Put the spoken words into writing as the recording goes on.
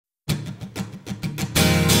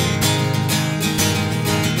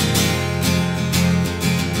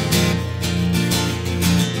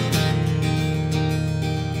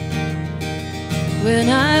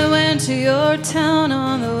to your town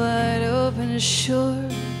on the wide open shore.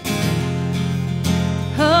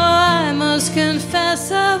 Oh, I must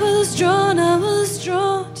confess I was drawn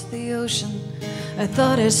to the ocean. I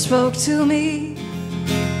thought it spoke to me.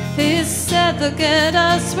 It said, look at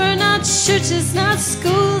us, we're not churches, not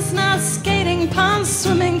schools, not skating ponds,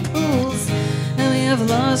 swimming pools. And we have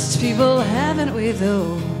lost people, haven't we,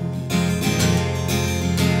 though?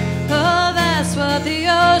 Oh, that's what the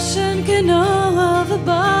ocean can know of a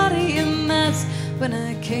body. And that's when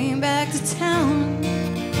I came back to town.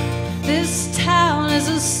 This town is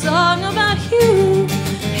a song about you.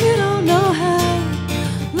 You don't know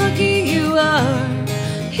how lucky you are.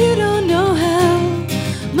 You don't know how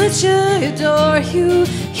much I adore you.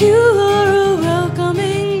 You are a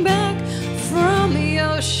welcoming back from the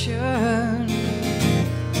ocean.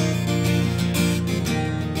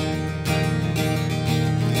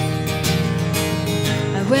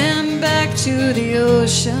 I went back to the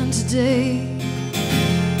ocean today.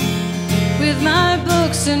 With my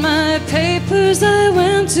books and my papers, I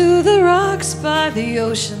went to the rocks by the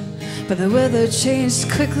ocean. But the weather changed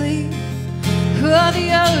quickly. Oh, the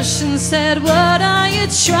ocean said, what are you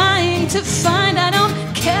trying to find? I don't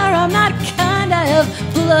care, I'm not kind. I have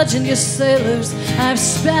bludgeoned your sailors, I've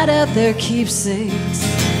spat out their keepsakes.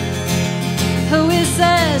 Oh, it's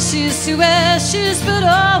ashes to ashes, but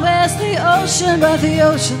always the ocean. But the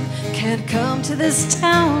ocean can't come to this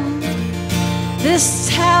town. This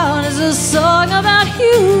town is a song about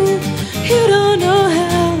you. You don't know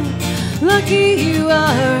how lucky you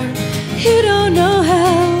are. You don't know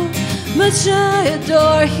how much I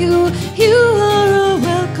adore you. You are a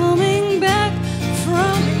welcoming back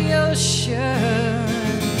from the ocean.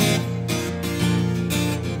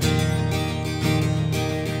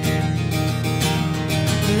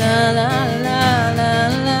 La la la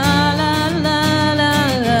la la.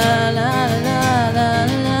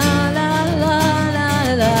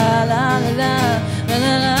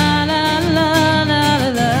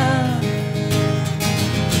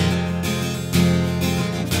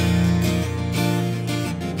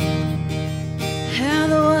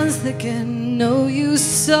 That can know you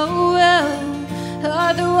so well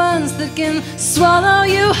are the ones that can swallow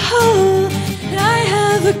you whole. And I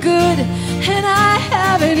have a good and I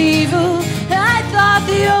have an evil. I thought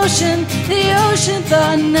the ocean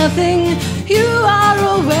thought nothing. You are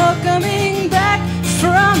a welcoming back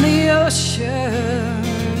from the ocean.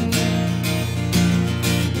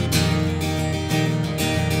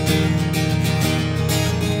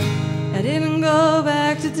 I didn't go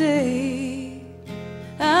back today.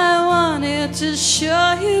 I wanted to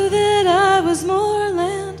show you that I was more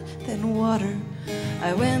land than water.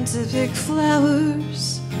 I went to pick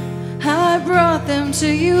flowers, I brought them to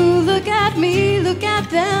you. Look at me, look at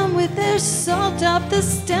them with their salt up the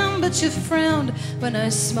stem. But you frowned when I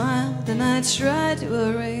smiled and I tried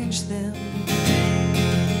to arrange them.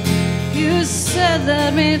 You said,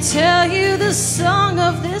 let me tell you the song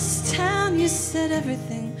of this town. You said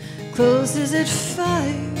everything closes at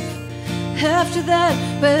 5. After that,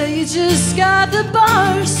 well, you just got the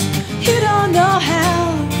bars. You don't know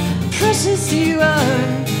how precious you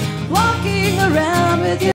are, walking around with your